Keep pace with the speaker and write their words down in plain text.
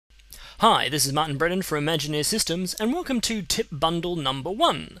Hi, this is Martin Brennan from Imagineer Systems, and welcome to Tip Bundle number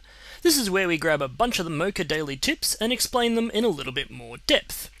 1. This is where we grab a bunch of the Mocha daily tips and explain them in a little bit more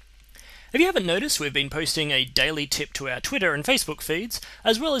depth. If you haven't noticed, we've been posting a daily tip to our Twitter and Facebook feeds,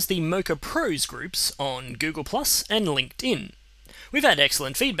 as well as the Mocha Pros groups on Google Plus and LinkedIn. We've had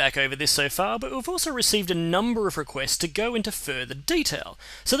excellent feedback over this so far, but we've also received a number of requests to go into further detail,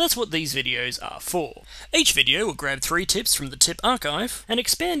 so that's what these videos are for. Each video will grab 3 tips from the tip archive and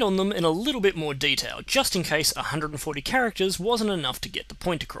expand on them in a little bit more detail, just in case 140 characters wasn't enough to get the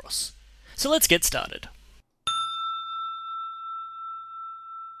point across. So let's get started.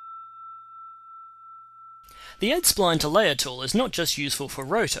 The Add Spline to Layer tool is not just useful for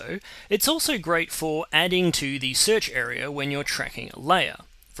Roto, it's also great for adding to the search area when you're tracking a layer.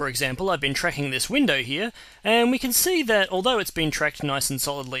 For example, I've been tracking this window here, and we can see that although it's been tracked nice and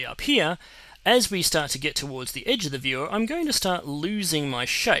solidly up here, as we start to get towards the edge of the viewer, I'm going to start losing my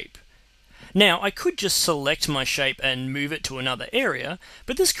shape. Now, I could just select my shape and move it to another area,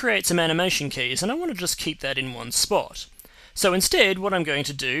 but this creates some animation keys, and I want to just keep that in one spot. So instead, what I'm going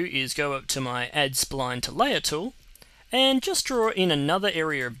to do is go up to my Add Spline to Layer tool, and just draw in another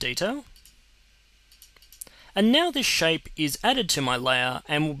area of detail. And now this shape is added to my layer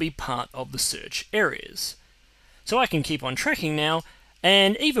and will be part of the search areas. So I can keep on tracking now,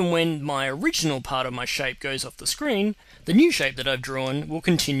 and even when my original part of my shape goes off the screen, the new shape that I've drawn will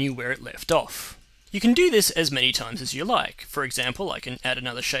continue where it left off. You can do this as many times as you like. For example, I can add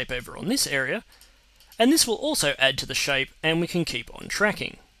another shape over on this area, and this will also add to the shape, and we can keep on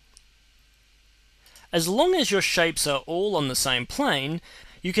tracking. As long as your shapes are all on the same plane,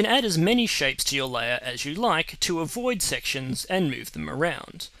 you can add as many shapes to your layer as you like to avoid sections and move them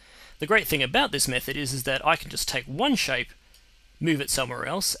around. The great thing about this method is that I can just take one shape, move it somewhere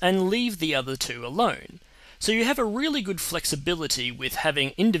else, and leave the other two alone. So you have a really good flexibility with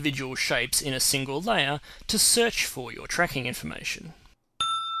having individual shapes in a single layer to search for your tracking information.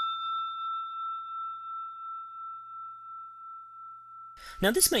 Now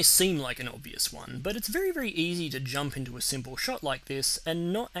this may seem like an obvious one, but it's very easy to jump into a simple shot like this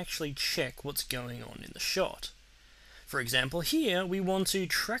and not actually check what's going on in the shot. For example, here we want to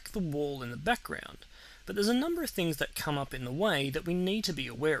track the wall in the background, but there's a number of things that come up in the way that we need to be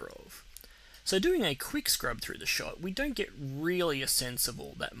aware of. So doing a quick scrub through the shot, we don't get really a sense of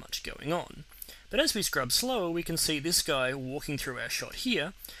all that much going on. But as we scrub slower, we can see this guy walking through our shot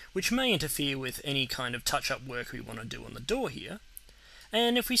here, which may interfere with any kind of touch-up work we want to do on the door here.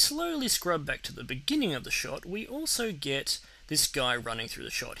 And if we slowly scrub back to the beginning of the shot, we also get this guy running through the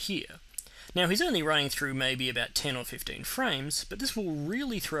shot here. Now he's only running through maybe about 10 or 15 frames, but this will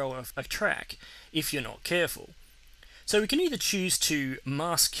really throw off a track if you're not careful. So we can either choose to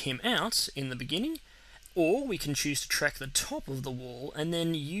mask him out in the beginning, or we can choose to track the top of the wall and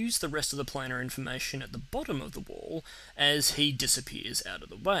then use the rest of the planar information at the bottom of the wall as he disappears out of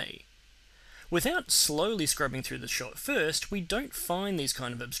the way. Without slowly scrubbing through the shot first, we don't find these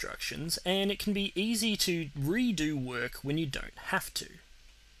kind of obstructions, and it can be easy to redo work when you don't have to.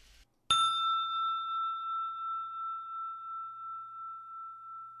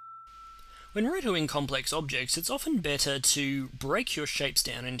 When rotoing complex objects, it's often better to break your shapes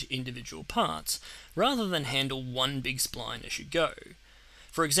down into individual parts, rather than handle one big spline as you go.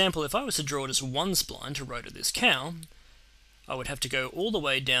 For example, if I was to draw just one spline to roto this cow, I would have to go all the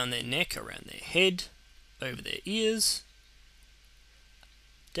way down their neck, around their head, over their ears,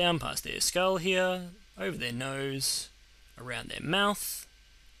 down past their skull here, over their nose, around their mouth,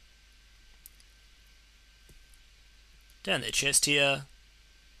 down their chest here,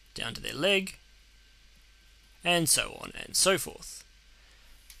 down to their leg, and so on and so forth.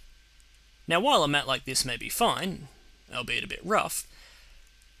 Now while a mat like this may be fine, albeit a bit rough,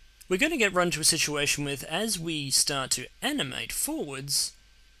 we're going to get run to a situation with, as we start to animate forwards,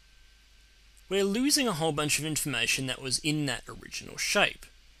 we're losing a whole bunch of information that was in that original shape.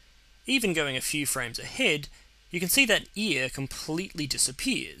 Even going a few frames ahead, you can see that ear completely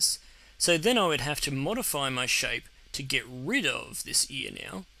disappears. So then I would have to modify my shape to get rid of this ear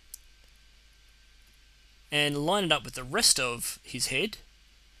now, and line it up with the rest of his head,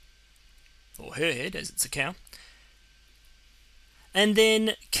 or her head as it's a cow, and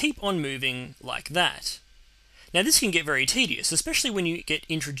then keep on moving like that. Now this can get very tedious, especially when you get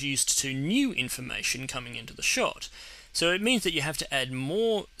introduced to new information coming into the shot. So it means that you have to add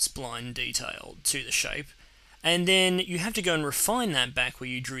more spline detail to the shape, and then you have to go and refine that back where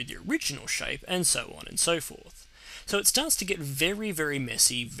you drew the original shape, and so on and so forth. So it starts to get very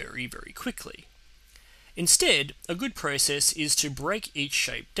messy very quickly. Instead, a good process is to break each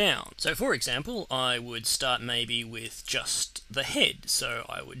shape down. So for example, I would start maybe with just the head. So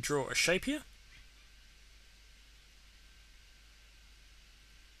I would draw a shape here.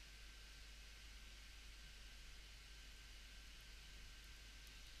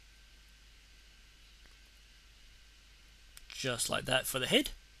 Just like that for the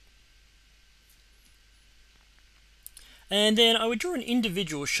head. And then I would draw an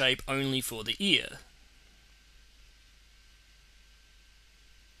individual shape only for the ear.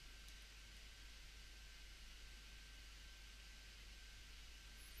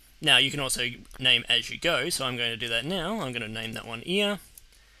 Now you can also name as you go, so I'm going to do that now. I'm going to name that one ear,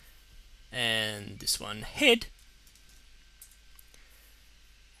 and this one head.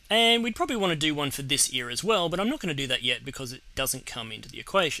 And we'd probably want to do one for this ear as well, but I'm not going to do that yet because it doesn't come into the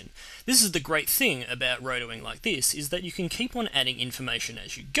equation. This is the great thing about rotoing like this, is that you can keep on adding information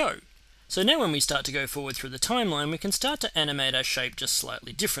as you go. So now when we start to go forward through the timeline, we can start to animate our shape just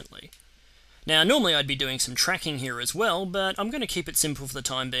slightly differently. Now normally I'd be doing some tracking here as well, but I'm going to keep it simple for the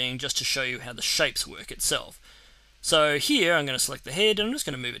time being just to show you how the shapes work itself. So here I'm going to select the head, and I'm just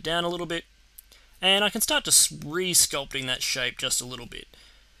going to move it down a little bit, and I can start to re-sculpting that shape just a little bit.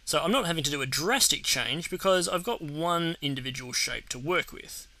 So I'm not having to do a drastic change because I've got one individual shape to work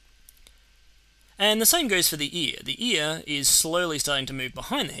with. And the same goes for the ear. The ear is slowly starting to move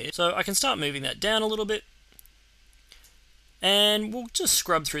behind the head, so I can start moving that down a little bit. And we'll just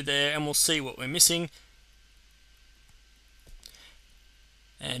scrub through there and we'll see what we're missing.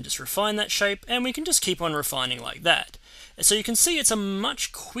 And just refine that shape, and we can just keep on refining like that. So you can see it's a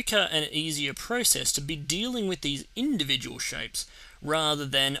much quicker and easier process to be dealing with these individual shapes rather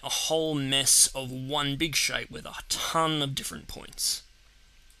than a whole mess of one big shape with a ton of different points.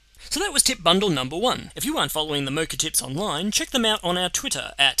 So that was tip bundle number 1. If you aren't following the mochatips online, check them out on our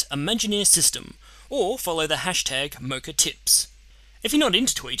Twitter at ImagineerSystem, or follow the hashtag mochatips. If you're not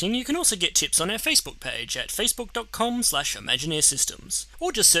into tweeting, you can also get tips on our Facebook page at facebook.com/ImagineerSystems,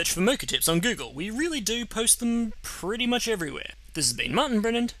 or just search for mochatips on Google. We really do post them pretty much everywhere. This has been Martin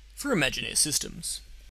Brennan for Imagineer Systems.